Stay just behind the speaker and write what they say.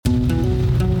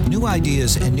New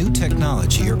ideas and new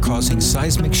technology are causing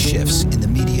seismic shifts in the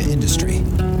media industry.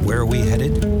 Where are we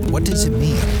headed? What does it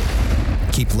mean?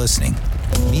 Keep listening.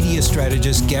 Media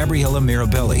strategist Gabriella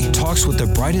Mirabelli talks with the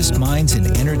brightest minds in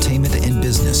entertainment and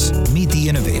business. Meet the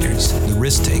innovators, the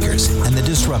risk takers, and the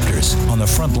disruptors on the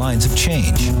front lines of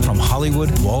change from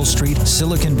Hollywood, Wall Street,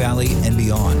 Silicon Valley, and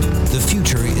beyond. The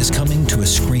future is coming to a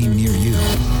screen near you.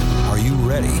 Are you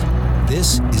ready?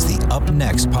 This is the Up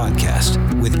Next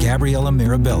podcast with Gabriella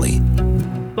Mirabelli.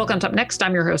 Welcome to Up Next.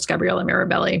 I'm your host, Gabriella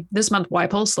Mirabelli. This month,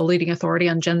 YPulse, the leading authority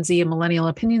on Gen Z and millennial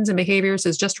opinions and behaviors,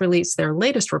 has just released their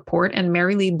latest report, and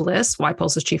Mary Lee Bliss,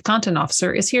 YPulse's chief content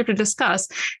officer, is here to discuss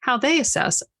how they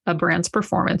assess a brand's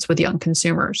performance with young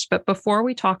consumers. But before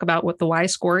we talk about what the Y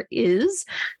score is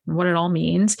and what it all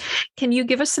means, can you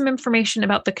give us some information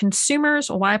about the consumers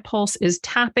YPulse is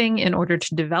tapping in order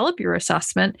to develop your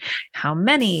assessment? How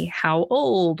many, how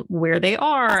old, where they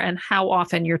are, and how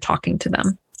often you're talking to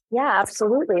them? Yeah,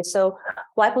 absolutely. So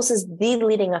YPulse is the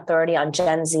leading authority on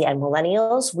Gen Z and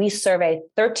millennials. We survey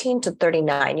 13 to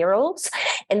 39-year-olds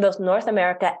in both North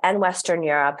America and Western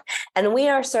Europe. And we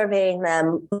are surveying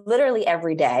them literally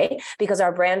every day because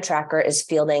our brand tracker is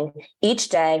fielding each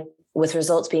day with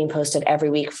results being posted every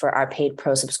week for our paid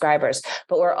pro subscribers.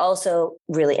 But we're also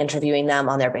really interviewing them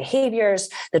on their behaviors,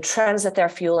 the trends that they're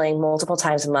fueling multiple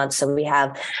times a month. So we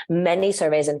have many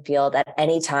surveys in field at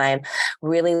any time,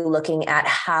 really looking at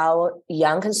how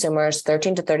young consumers,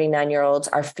 13 to 39-year-olds,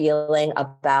 are feeling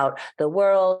about the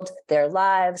world, their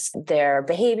lives, their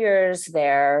behaviors,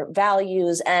 their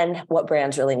values, and what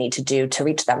brands really need to do to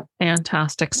reach them.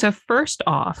 Fantastic. So first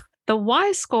off, the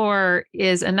Y score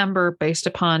is a number based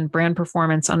upon brand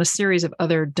performance on a series of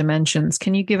other dimensions.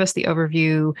 Can you give us the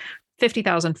overview,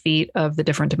 50,000 feet, of the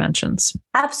different dimensions?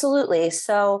 Absolutely.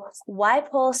 So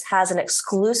YPulse has an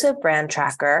exclusive brand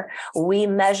tracker. We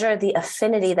measure the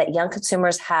affinity that young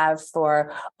consumers have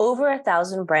for over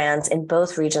 1,000 brands in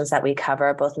both regions that we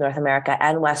cover, both North America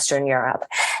and Western Europe.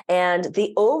 And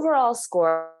the overall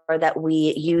score that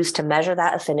we use to measure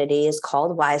that affinity is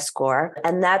called Y score.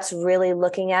 And that's really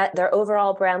looking at their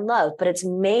overall brand love, but it's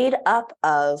made up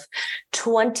of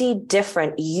 20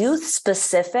 different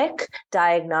youth-specific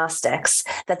diagnostics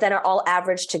that then are all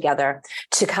averaged together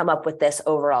to come up with this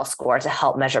overall score to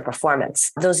help measure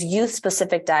performance. Those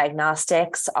youth-specific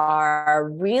diagnostics are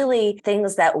really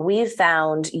things that we've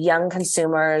found young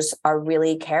consumers are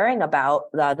really caring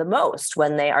about the most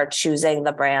when they are choosing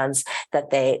the brands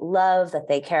that they love, that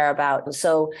they care about.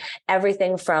 So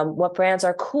everything from what brands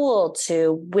are cool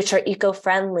to which are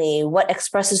eco-friendly, what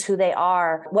expresses who they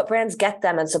are, what brands get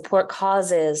them and support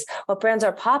causes, what brands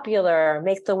are popular,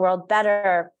 make the world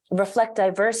better, reflect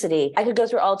diversity. I could go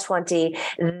through all 20.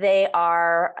 They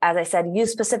are, as I said, youth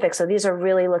specific. So these are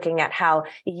really looking at how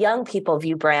young people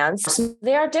view brands. So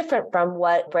they are different from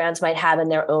what brands might have in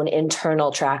their own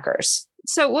internal trackers.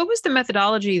 So what was the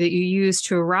methodology that you used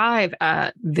to arrive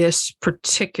at this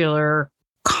particular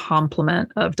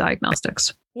complement of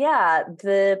diagnostics? Yeah,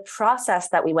 the process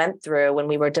that we went through when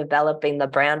we were developing the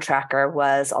brand tracker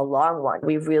was a long one.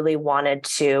 We really wanted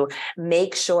to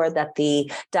make sure that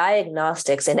the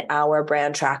diagnostics in our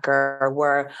brand tracker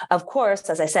were, of course,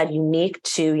 as I said, unique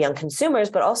to young consumers,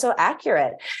 but also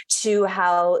accurate to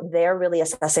how they're really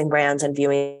assessing brands and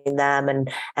viewing them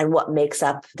and what makes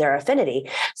up their affinity.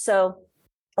 So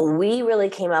we really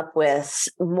came up with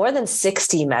more than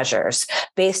 60 measures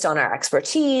based on our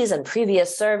expertise and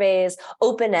previous surveys,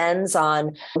 open ends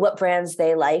on what brands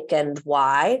they like and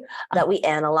why, that we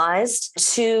analyzed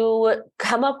to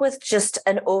come up with just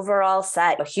an overall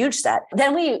set, a huge set.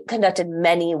 Then we conducted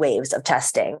many waves of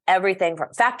testing, everything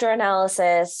from factor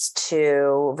analysis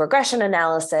to regression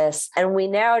analysis. And we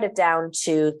narrowed it down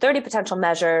to 30 potential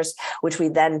measures, which we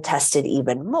then tested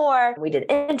even more. We did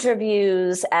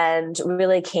interviews and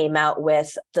really came out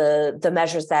with the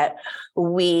measures that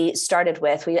we started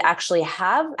with. We actually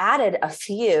have added a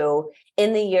few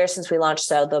in the year since we launched.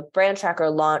 So the brand tracker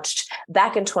launched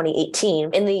back in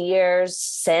 2018. In the years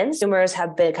since, consumers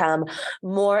have become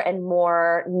more and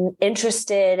more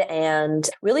interested and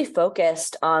really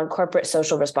focused on corporate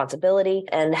social responsibility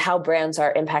and how brands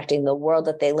are impacting the world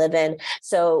that they live in.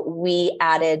 So we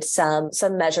added some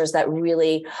measures that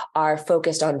really are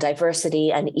focused on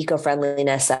diversity and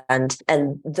eco-friendliness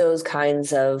and those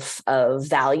kinds of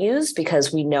values,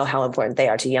 because we know how important they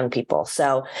are to young people.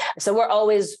 So we're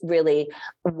always really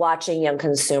watching young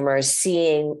consumers,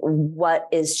 seeing what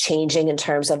is changing in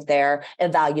terms of their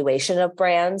evaluation of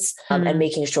brands, and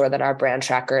making sure that our brand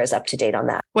tracker is up to date on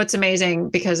that. What's amazing,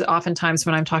 because oftentimes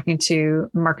when I'm talking to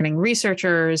marketing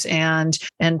researchers and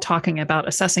talking about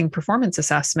assessing performance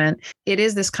assessment, it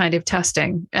is this kind of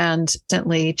testing and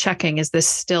constantly checking, is this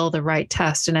still the right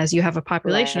test? And as you have a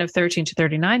population of 13 to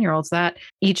 39-year-olds, that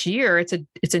each year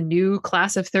it's a new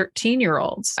class of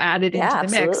 13-year-olds added into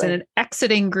the mix, and an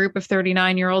exiting group of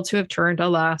 39-year-olds who have turned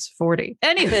alas 40.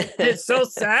 Anyway, it's so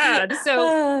sad.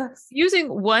 So using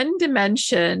one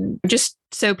dimension, just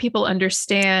so people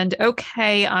understand,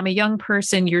 okay, I'm a young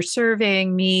person, you're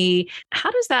surveying me. How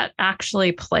does that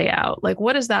actually play out? Like,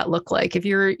 what does that look like? If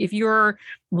you're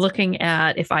looking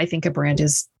at, if I think a brand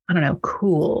is, I don't know,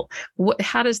 cool,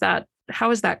 how is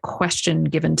that question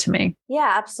given to me?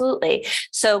 Yeah, absolutely.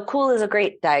 So cool is a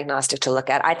great diagnostic to look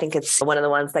at. I think it's one of the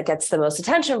ones that gets the most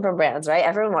attention from brands, right?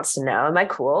 Everyone wants to know, am I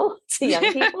cool to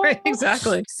young people? Right,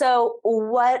 exactly. So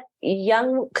what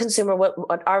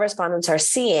our respondents are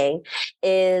seeing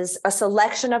is a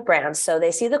selection of brands. So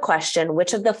they see the question,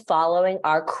 which of the following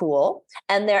are cool?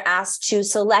 And they're asked to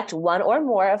select one or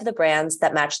more of the brands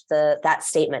that match that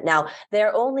statement. Now,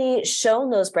 they're only shown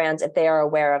those brands if they are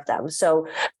aware of them. So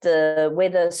the way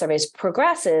the surveys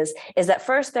progresses is that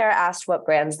first they're asked what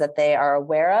brands that they are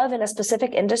aware of in a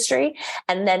specific industry.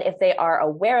 And then if they are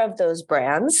aware of those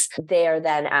brands, they are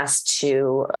then asked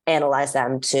to analyze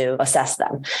them, to assess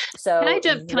them. So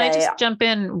can I just jump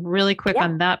in really quick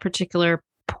on that particular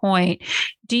point?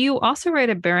 Do you also rate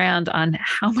a brand on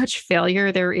how much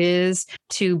failure there is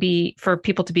for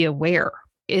people to be aware?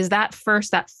 Is that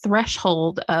first, that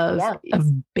threshold of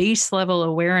base level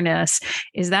awareness,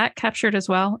 is that captured as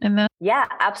well in this? Yeah,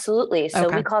 absolutely. So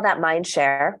we call that mind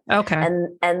share. Okay.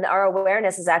 And our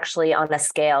awareness is actually on a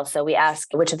scale. So we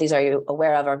ask, which of these are you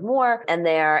aware of or more? And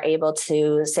they are able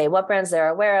to say what brands they're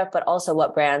aware of, but also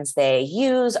what brands they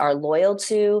use, are loyal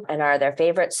to, and are their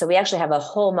favorites. So we actually have a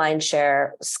whole mind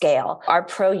share scale. Our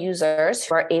pro users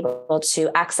who are able to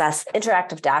access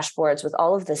interactive dashboards with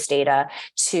all of this data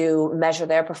to measure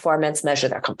their performance, measure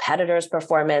their competitors'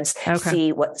 performance,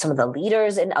 see what some of the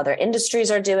leaders in other industries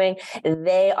are doing.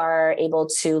 They are able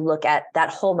to look at that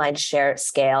whole mind share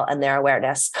scale and their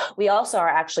awareness. We also are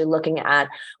actually looking at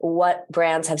what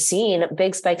brands have seen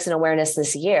big spikes in awareness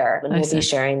this year. And we'll be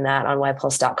sharing that on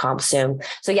YPulse.com soon.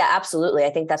 So yeah, absolutely. I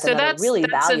think that's another really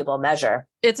valuable measure.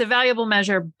 It's a valuable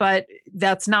measure, but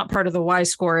that's not part of the Y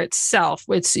score itself.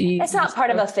 It's not part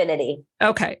of affinity.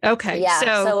 Okay. Yeah.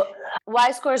 So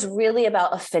Y score is really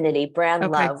about affinity,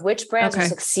 brand love, which brands are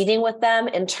succeeding with them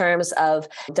in terms of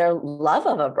their love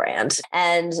of a brand.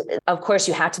 And of course,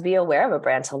 you have to be aware of a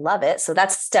brand to love it. So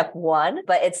that's step one,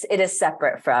 but it is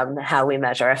separate from how we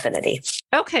measure affinity.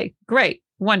 Okay, great.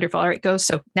 Wonderful. All right, go.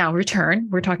 So now return.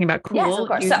 We're talking about cool. Yes, of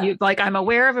course. I'm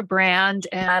aware of a brand.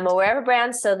 I'm aware of a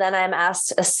brand. So then I'm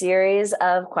asked a series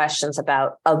of questions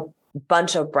about a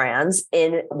bunch of brands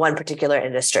in one particular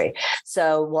industry.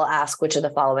 So we'll ask which of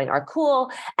the following are cool.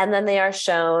 And then they are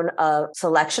shown a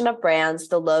selection of brands,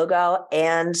 the logo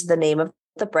and the name of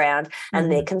the brand, and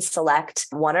they can select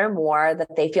one or more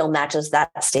that they feel matches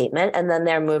that statement. And then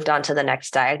they're moved on to the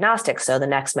next diagnostic. So the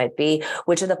next might be,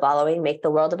 which of the following make the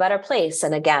world a better place?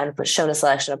 And again, shown a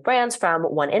selection of brands from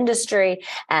one industry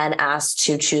and asked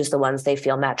to choose the ones they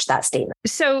feel match that statement.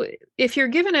 So if you're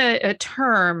given a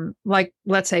term, like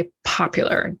let's say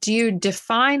popular, do you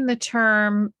define the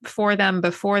term for them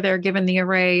before they're given the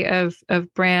array of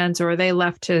brands, or are they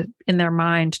left to, in their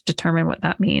mind, determine what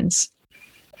that means?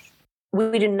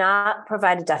 We do not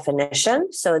provide a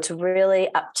definition, so it's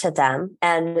really up to them.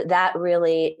 And that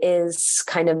really is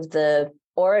kind of the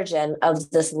origin of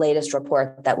this latest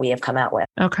report that we have come out with.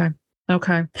 Okay.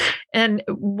 And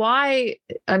why,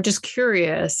 I'm just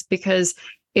curious, because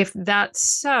if that's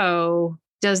so,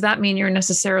 does that mean you're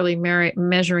necessarily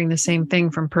measuring the same thing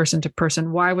from person to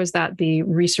person? Why was that the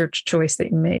research choice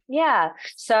that you made? Yeah,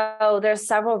 so there's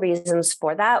several reasons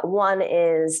for that. One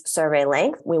is survey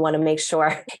length. We want to make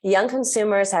sure young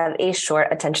consumers have a short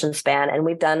attention span. And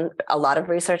we've done a lot of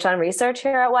research on research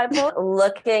here at YPulse,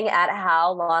 looking at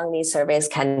how long these surveys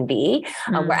can be.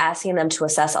 We're asking them to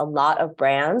assess a lot of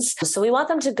brands. So we want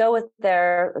them to go with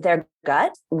their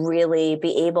gut, really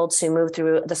be able to move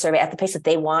through the survey at the pace that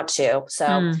they want to.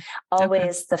 So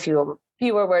always the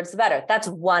fewer words, the better. That's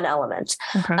one element.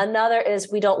 Another is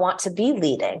we don't want to be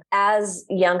leading. As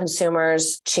young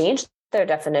consumers change their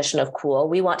definition of cool,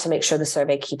 we want to make sure the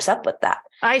survey keeps up with that.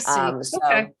 I see.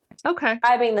 Okay.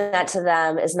 Describing that to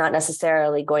them is not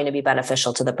necessarily going to be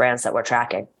beneficial to the brands that we're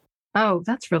tracking. Oh,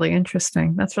 that's really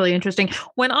interesting. That's really interesting.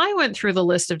 When I went through the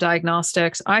list of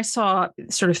diagnostics, I saw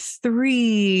sort of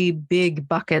three big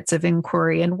buckets of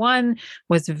inquiry, and one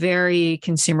was very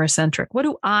consumer centric. What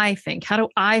do I think? How do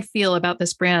I feel about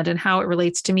this brand and how it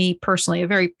relates to me personally? A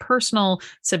very personal,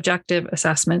 subjective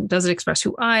assessment. Does it express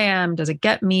who I am? Does it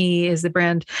get me? Is the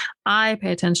brand I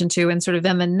pay attention to? And sort of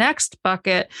then the next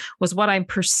bucket was what I'm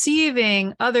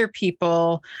perceiving other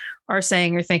people are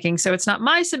saying or thinking. So it's not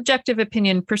my subjective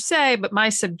opinion per se, but my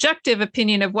subjective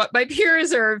opinion of what my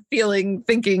peers are feeling,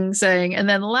 thinking, saying. And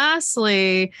then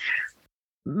lastly,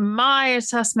 my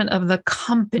assessment of the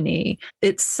company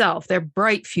itself, their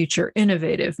bright future,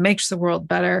 innovative, makes the world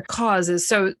better, causes.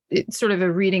 So it's sort of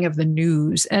a reading of the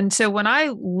news. And so when I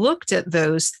looked at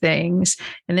those things,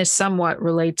 and this somewhat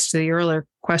relates to the earlier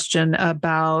question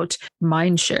about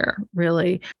mindshare,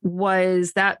 really,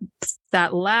 was that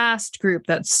last group,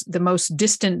 that's the most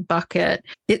distant bucket.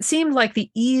 It seemed like the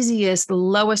easiest,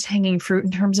 lowest hanging fruit in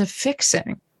terms of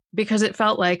fixing, because it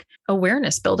felt like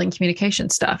awareness building communication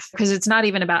stuff, because it's not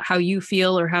even about how you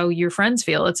feel or how your friends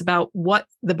feel. It's about what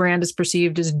the brand is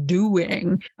perceived as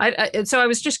doing. So I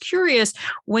was just curious,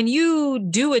 when you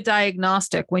do a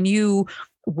diagnostic, when you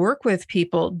work with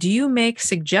people, do you make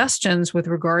suggestions with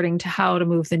regarding to how to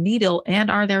move the needle? And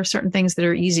are there certain things that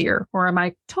are easier, or am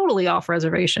I totally off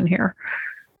reservation here?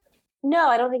 No,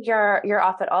 I don't think you're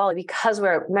off at all. Because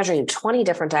we're measuring 20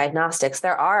 different diagnostics,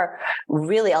 there are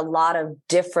really a lot of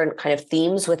different kind of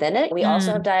themes within it. We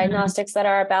also have diagnostics that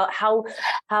are about how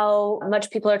much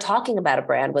people are talking about a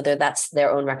brand, whether that's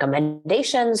their own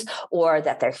recommendations or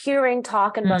that they're hearing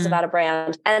talk and buzz about a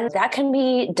brand. And that can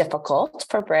be difficult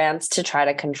for brands to try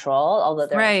to control, although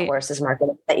there of course is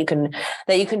marketing that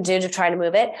you can do to try to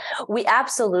move it. We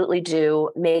absolutely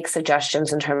do make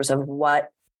suggestions in terms of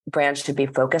what brands should be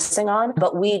focusing on,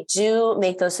 but we do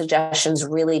make those suggestions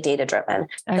really data-driven.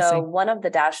 So one of the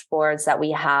dashboards that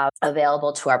we have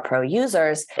available to our pro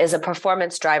users is a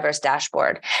performance drivers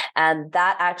dashboard. And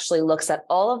that actually looks at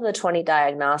all of the 20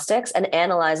 diagnostics and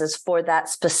analyzes for that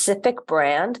specific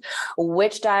brand,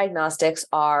 which diagnostics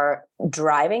are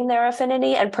driving their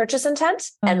affinity and purchase intent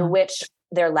and which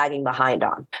they're lagging behind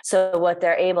on. So what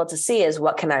they're able to see is,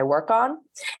 what can I work on?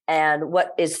 And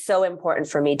what is so important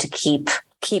for me to keep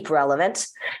relevant,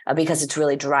 because it's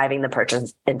really driving the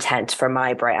purchase intent for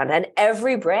my brand. And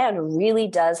every brand really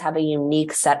does have a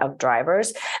unique set of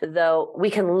drivers, though we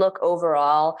can look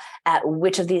overall at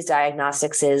which of these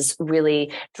diagnostics is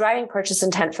really driving purchase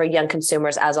intent for young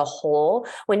consumers as a whole.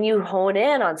 When you hone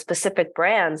in on specific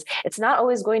brands, it's not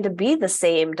always going to be the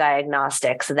same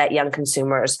diagnostics that young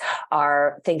consumers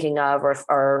are thinking of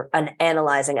or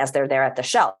analyzing as they're there at the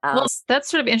shelf. Well, that's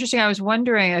sort of interesting. I was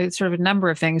wondering, sort of a number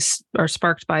of things are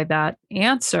sparked by that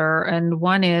answer. And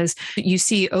one is, you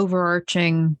see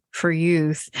overarching for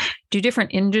youth. Do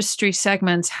different industry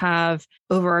segments have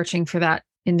overarching for that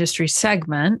industry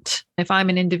segment? If I'm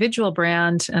an individual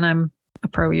brand and I'm a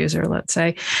pro user, let's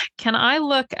say, can I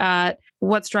look at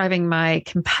what's driving my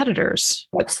competitors?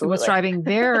 What's driving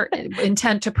their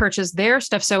intent to purchase their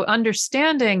stuff? So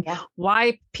understanding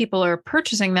why people are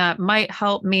purchasing that might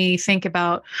help me think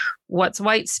about what's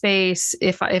white space.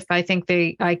 If I think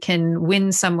I can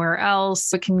win somewhere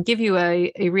else, it can give you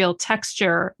a real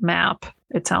texture map,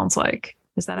 it sounds like.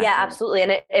 Is that accurate? Absolutely.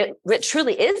 And it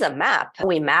truly is a map.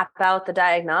 We map out the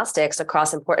diagnostics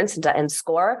across importance and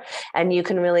score, and you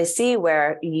can really see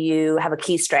where you have a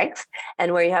key strength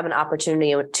and where you have an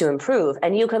opportunity to improve.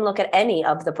 And you can look at any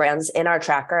of the brands in our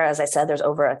tracker. As I said, there's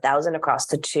over 1,000 across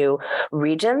the 2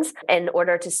 regions, in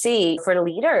order to see, for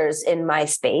leaders in my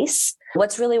space,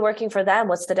 what's really working for them?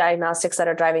 What's the diagnostics that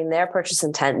are driving their purchase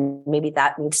intent? Maybe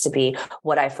that needs to be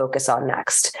what I focus on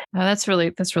next. That's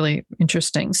really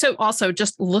interesting. So also,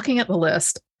 just looking at the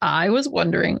list, I was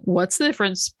wondering, what's the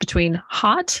difference between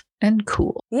hot and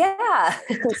cool? Yeah.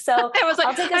 So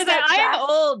I am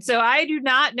old, so I do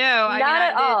not know. Not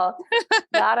at all.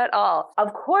 Not at all.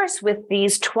 Of course, with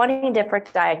these 20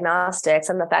 different diagnostics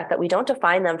and the fact that we don't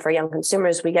define them for young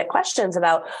consumers, we get questions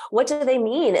about, what do they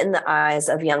mean in the eyes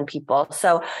of young people?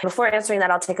 So before answering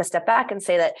that, I'll take a step back and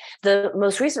say that the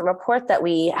most recent report that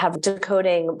we have,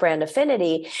 Decoding Brand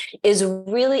Affinity, is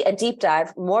really a deep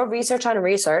dive, more research on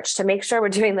research to make sure we're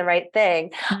doing the right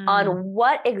thing on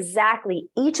what exactly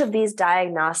each of these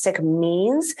diagnostic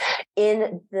means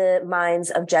in the minds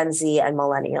of Gen Z and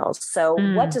millennials. So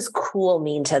what does cool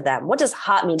mean to them? What does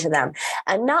hot mean to them?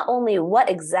 And not only what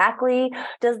exactly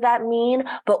does that mean,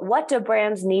 but what do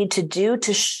brands need to do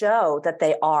to show that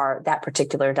they are that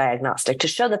particular diagnostic, to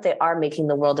show that they are making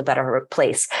the world a better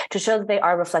place, to show that they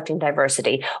are reflecting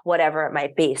diversity, whatever it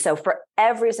might be. So for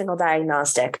every single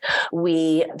diagnostic,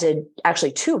 we did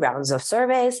actually 2 rounds of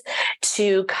surveys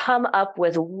to come up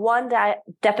with one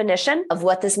definition of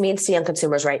what this means to young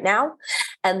consumers right now.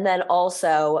 And then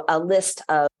also a list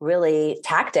of really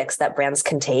tactics that brands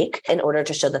can take in order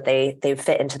to show that they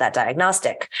fit into that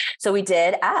diagnostic. So we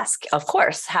did ask, of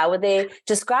course, how would they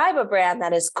describe a brand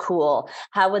that is cool?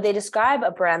 How would they describe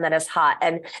a brand that is hot?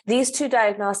 And these 2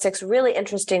 diagnostics really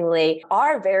interestingly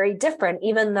are very different,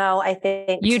 even though I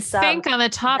think you'd think on the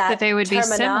top that they would be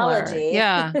similar.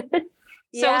 Yeah.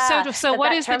 So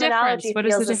what is the difference? What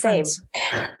is the difference?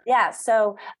 Yeah.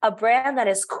 So a brand that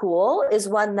is cool is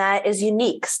one that is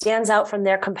unique, stands out from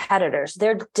their competitors.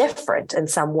 They're different in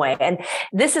some way. And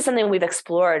this is something we've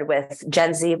explored with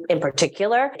Gen Z in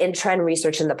particular in trend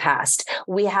research in the past.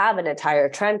 We have an entire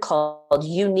trend called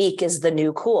unique is the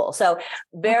new cool. So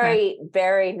very,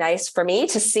 very nice for me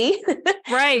to see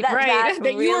right. that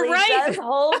really you were right. Does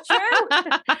hold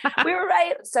true. We were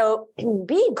right. So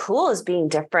being cool is being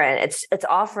different. It's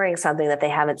offering something that they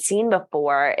haven't seen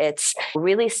before. It's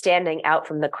really standing out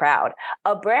from the crowd.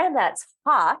 A brand that's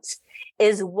hot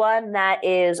is one that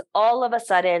is all of a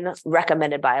sudden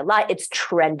recommended by a lot. It's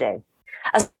trending,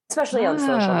 especially on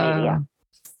social media.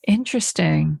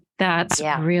 Interesting. That's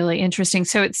really interesting.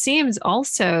 So it seems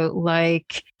also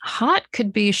like hot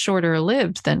could be shorter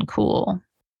lived than cool.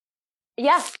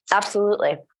 Yeah,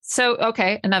 absolutely. So,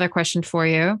 okay, another question for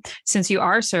you. Since you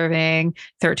are serving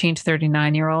 13 to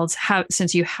 39-year-olds,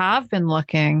 since you have been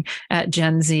looking at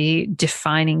Gen Z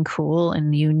defining cool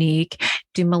and unique,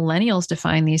 do millennials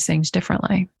define these things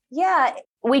differently? Yeah,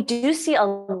 we do see a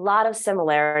lot of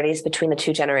similarities between the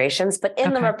 2 generations, but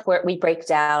in the report, we break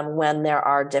down when there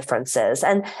are differences,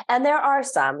 and there are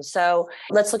some. So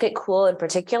let's look at cool in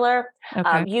particular.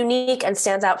 Unique and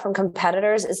stands out from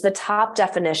competitors is the top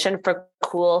definition for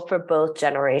cool for both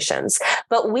generations.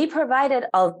 But we provided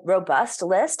a robust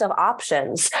list of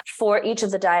options for each of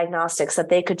the diagnostics that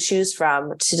they could choose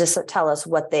from to just tell us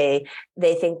what they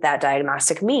think that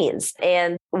diagnostic means.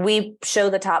 And we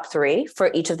show the top 3 for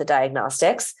each of the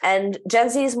diagnostics. And Gen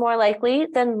Z is more likely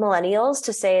than millennials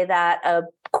to say that a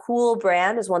cool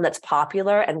brand is one that's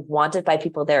popular and wanted by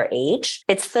people their age.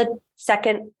 It's the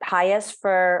second highest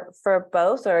for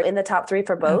both, or in the top 3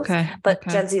 for both. But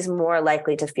Gen Z is more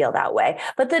likely to feel that way.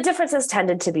 But the differences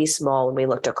tended to be small when we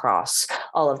looked across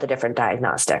all of the different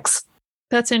diagnostics.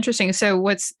 That's interesting. So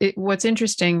what's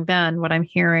interesting then, what I'm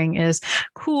hearing is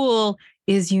cool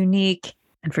is unique,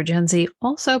 and for Gen Z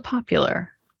also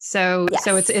popular. So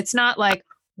it's not like,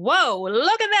 whoa,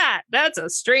 look at that. That's a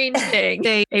strange thing.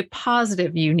 A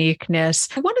positive uniqueness.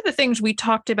 One of the things we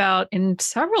talked about in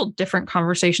several different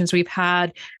conversations we've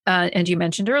had, and you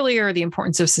mentioned earlier, the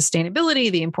importance of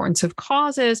sustainability, the importance of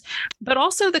causes, but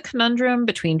also the conundrum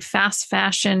between fast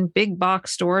fashion, big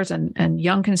box stores, and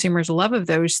young consumers' love of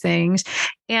those things.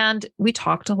 And we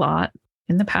talked a lot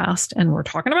in the past, and we're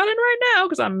talking about it right now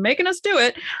because I'm making us do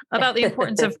it, about the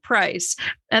importance of price,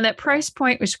 and that price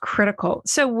point was critical.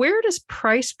 So where does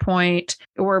price point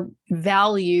or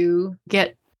value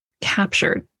get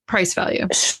captured? Price value.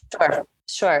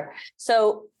 Sure.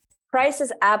 So price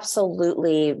is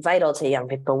absolutely vital to young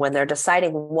people when they're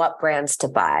deciding what brands to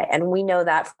buy. And we know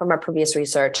that from our previous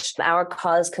research. Our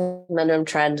Cause Conundrum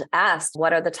Trend asked,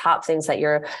 what are the top things that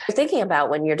you're thinking about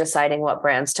when you're deciding what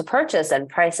brands to purchase? And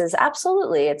price is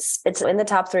absolutely, it's in the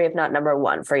top 3, if not number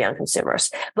 1 for young consumers.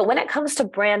 But when it comes to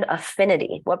brand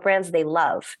affinity, what brands they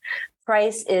love,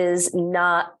 price is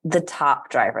not the top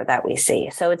driver that we see.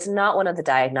 So it's not one of the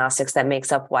diagnostics that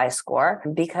makes up Y score,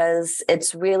 because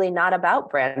it's really not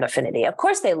about brand affinity. Of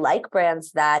course, they like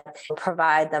brands that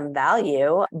provide them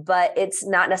value, but it's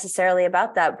not necessarily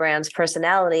about that brand's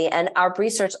personality. And our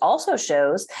research also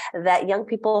shows that young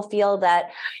people feel that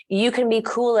you can be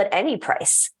cool at any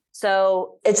price.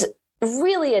 So it's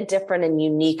really a different and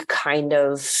unique kind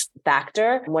of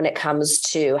factor when it comes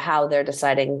to how they're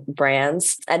deciding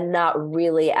brands, and not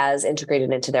really as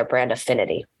integrated into their brand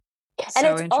affinity. And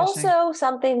it's also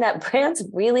something that brands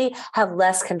really have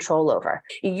less control over.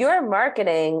 Your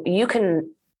marketing, you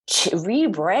can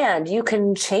rebrand, you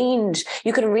can change,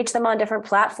 you can reach them on different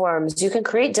platforms, you can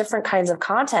create different kinds of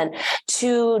content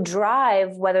to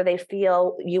drive whether they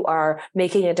feel you are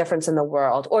making a difference in the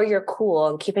world or you're cool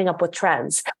and keeping up with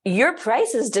trends. Your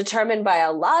price is determined by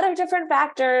a lot of different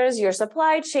factors, your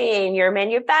supply chain, your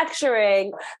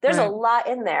manufacturing. There's a lot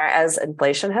in there, as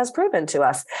inflation has proven to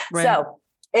us. So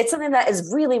it's something that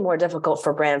is really more difficult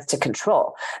for brands to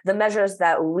control. The measures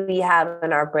that we have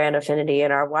in our brand affinity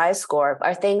and our Y score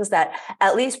are things that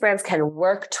at least brands can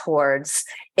work towards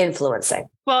influencing.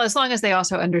 Well, as long as they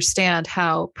also understand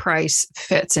how price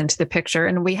fits into the picture.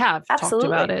 And we have Absolutely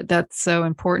talked about it. That's so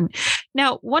important.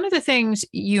 Now, one of the things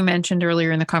you mentioned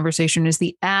earlier in the conversation is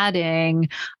the adding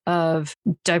of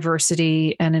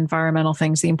diversity and environmental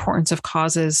things, the importance of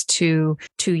causes to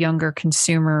younger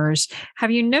consumers.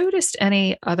 Have you noticed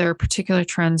any other particular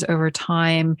trends over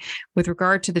time with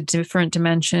regard to the different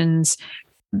dimensions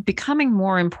becoming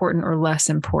more important or less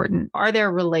important? Are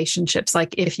there relationships?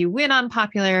 Like if you win on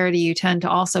popularity, you tend to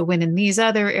also win in these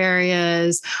other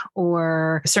areas,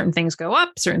 or certain things go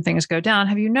up, certain things go down.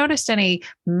 Have you noticed any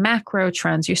macro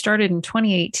trends? You started in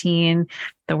 2018.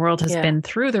 The world has been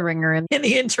through the ringer in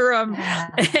the interim.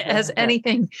 Has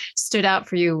anything stood out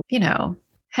for you?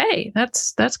 Hey,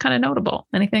 that's kind of notable.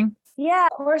 Anything? Yeah,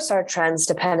 of course, our trends,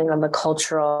 depending on the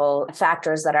cultural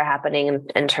factors that are happening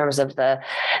in terms of the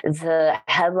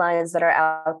headlines that are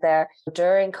out there.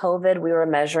 During COVID, we were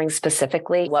measuring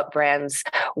specifically what brands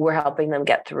were helping them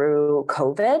get through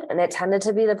COVID. And it tended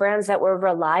to be the brands that were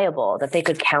reliable, that they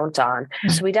could count on.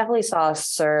 So we definitely saw a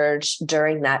surge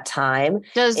during that time.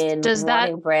 Does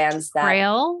that brands that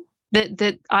trail?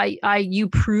 You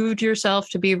proved yourself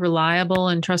to be reliable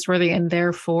and trustworthy, and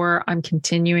therefore I'm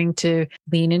continuing to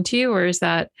lean into you? Or is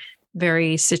that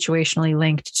very situationally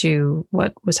linked to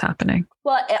what was happening?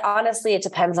 Well, honestly, it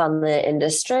depends on the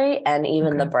industry and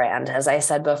even the brand. As I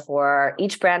said before,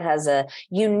 each brand has a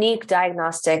unique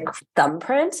diagnostic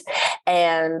thumbprint,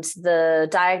 and the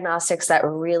diagnostics that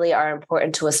really are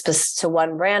important to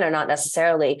one brand are not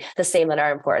necessarily the same that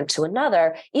are important to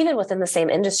another, even within the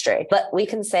same industry. But we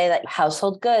can say that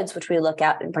household goods, which we look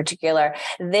at in particular,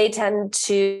 they tend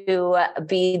to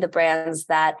be the brands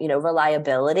that,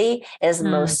 reliability is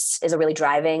is a really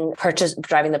driving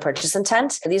the purchase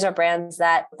intent. These are brands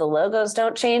that the logos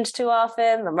don't change too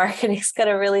often. The marketing's going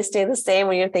to really stay the same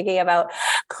when you're thinking about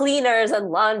cleaners and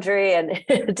laundry and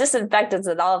disinfectants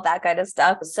and all of that kind of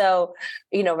stuff. So,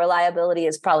 reliability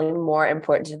is probably more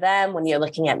important to them. When you're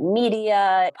looking at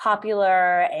media,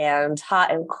 popular and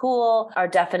hot and cool are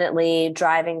definitely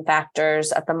driving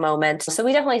factors at the moment. So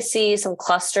we definitely see some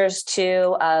clusters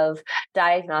too of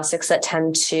diagnostics that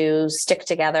tend to stick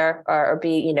together or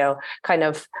be, kind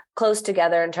of close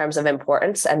together in terms of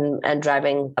importance and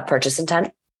driving a purchase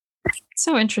intent.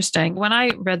 So interesting. When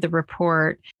I read the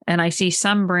report and I see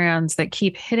some brands that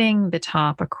keep hitting the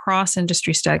top across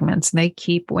industry segments, and they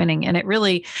keep winning. And it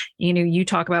really, you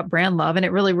talk about brand love, and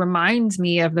it really reminds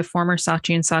me of the former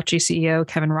Saatchi & Saatchi CEO,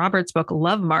 Kevin Roberts' book,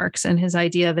 Love Marks, and his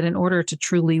idea that in order to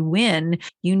truly win,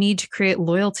 you need to create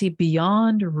loyalty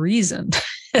beyond reason.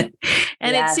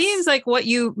 And It seems like what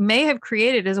you may have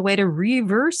created is a way to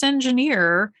reverse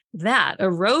engineer that, a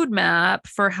roadmap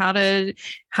for how to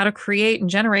create and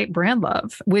generate brand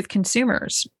love with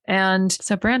consumers. And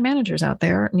so brand managers out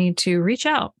there need to reach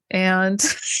out and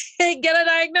get a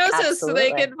diagnosis so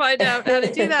they can find out how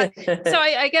to do that. So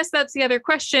I guess that's the other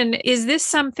question. Is this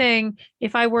something,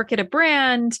 if I work at a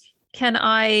brand, can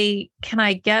I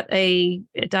get a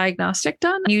diagnostic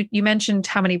done? You mentioned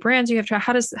how many brands you have to,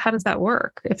 how does that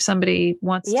work if somebody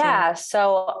wants to? Yeah.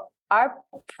 So our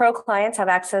pro clients have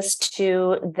access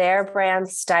to their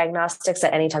brand's diagnostics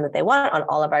at any time that they want on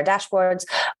all of our dashboards.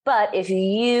 But if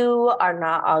you are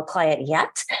not a client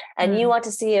yet and you want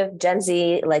to see if Gen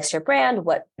Z likes your brand,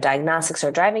 what diagnostics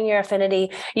are driving your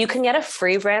affinity, you can get a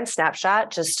free brand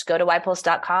snapshot. Just go to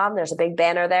ypulse.com. There's a big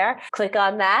banner there. Click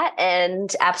on that.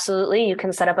 And absolutely, you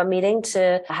can set up a meeting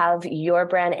to have your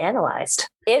brand analyzed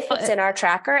if it's in our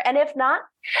tracker. And if not,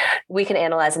 we can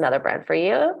analyze another brand for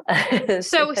you.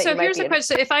 So here's a question.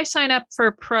 So if I sign up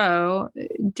for Pro,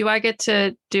 do I get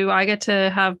to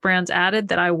have brands added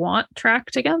that I want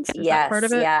tracked against? Is that part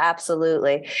of it? Yeah,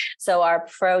 absolutely. So our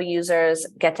Pro users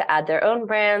get to add their own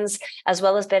brands as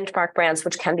well as benchmark brands,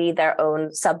 which can be their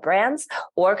own sub brands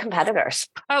or competitors.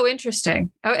 Oh,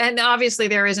 interesting. Oh, and obviously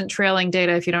there isn't trailing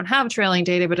data if you don't have trailing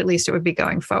data, but at least it would be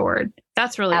going forward.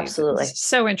 That's really absolutely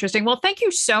so interesting. Well, thank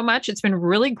you so much. It's been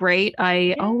really great.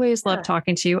 I always love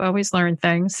talking to you, always learn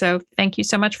things. So thank you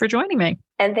so much for joining me.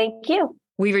 And thank you.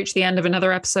 We've reached the end of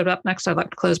another episode. Up next, I'd like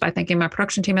to close by thanking my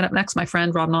production team. And up next, my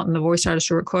friend Rob Naughton, the voice artist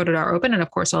who recorded our open. And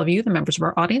of course, all of you, the members of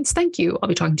our audience. Thank you. I'll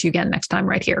be talking to you again next time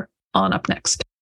right here on Up Next.